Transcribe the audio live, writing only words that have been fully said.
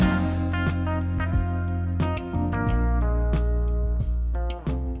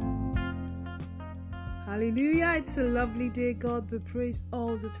Hallelujah. It's a lovely day. God be praised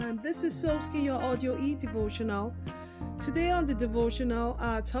all the time. This is Solsky, your audio e-devotional. Today on the devotional,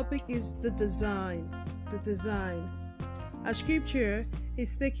 our topic is the design. The design. Our scripture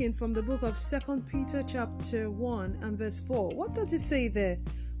is taken from the book of 2 Peter chapter 1 and verse 4. What does it say there?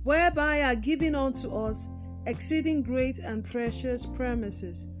 Whereby are given unto us exceeding great and precious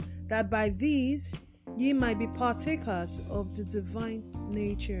promises, that by these ye might be partakers of the divine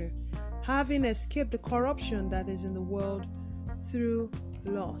nature, having escaped the corruption that is in the world through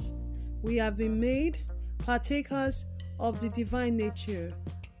lust. We have been made partakers of the divine nature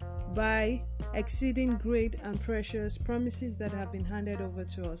by exceeding great and precious promises that have been handed over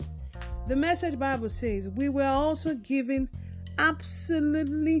to us. The Message Bible says we were also given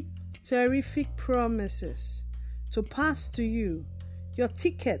absolutely terrific promises to pass to you, your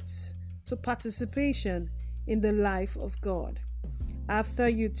tickets to participation in the life of God. After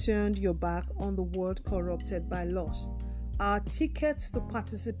you turned your back on the world corrupted by lust, our tickets to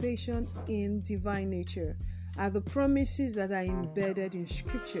participation in divine nature are the promises that are embedded in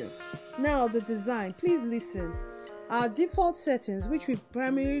Scripture. Now, the design. Please listen. Our default settings, which we'll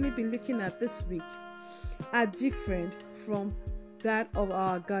primarily be looking at this week, are different from that of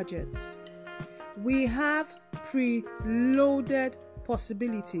our gadgets. We have preloaded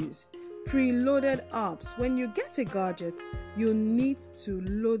possibilities, preloaded apps. When you get a gadget, you need to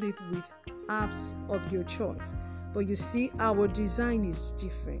load it with apps of your choice. But you see, our design is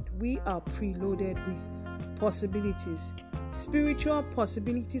different. We are preloaded with possibilities, spiritual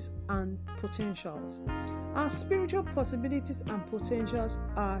possibilities and potentials. Our spiritual possibilities and potentials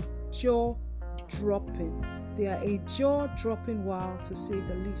are jaw-dropping. They are a jaw-dropping wow, to say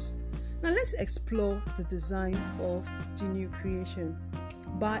the least. Now let's explore the design of the new creation.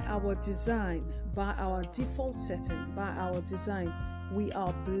 By our design, by our default setting, by our design, we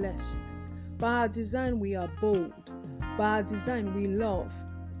are blessed. By our design, we are bold. By our design, we love.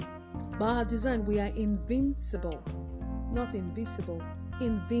 By our design, we are invincible. Not invisible,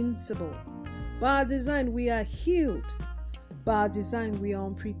 invincible. By our design, we are healed. By our design, we are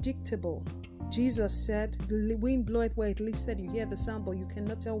unpredictable. Jesus said, the wind bloweth where it listed. You hear the sound, but you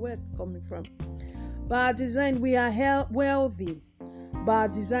cannot tell where it's coming from. By our design, we are wealthy. By our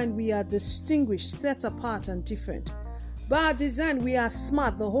design, we are distinguished, set apart, and different. By our design, we are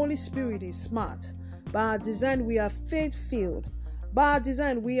smart. The Holy Spirit is smart. By our design, we are faith-filled. By our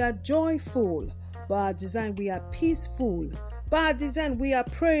design, we are joyful. By our design, we are peaceful. By our design, we are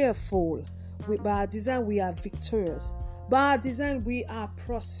prayerful. By our design, we are victorious. By our design, we are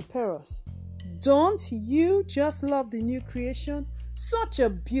prosperous. Don't you just love the new creation? Such a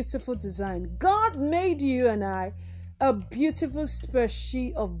beautiful design. God made you and I a beautiful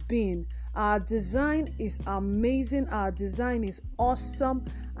species of being. Our design is amazing. Our design is awesome.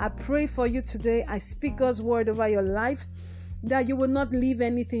 I pray for you today. I speak God's word over your life, that you will not leave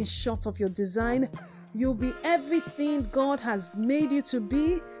anything short of your design. You'll be everything God has made you to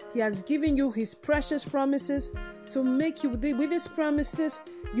be. He has given you His precious promises to make you, with these promises,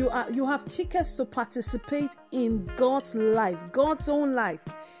 you have tickets to participate in God's life, God's own life.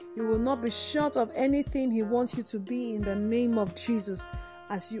 You will not be short of anything He wants you to be, in the name of Jesus.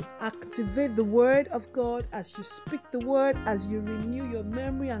 As you activate the word of God, as you speak the word, as you renew your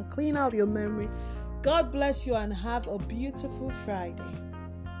memory and clean out your memory. God bless you and have a beautiful Friday.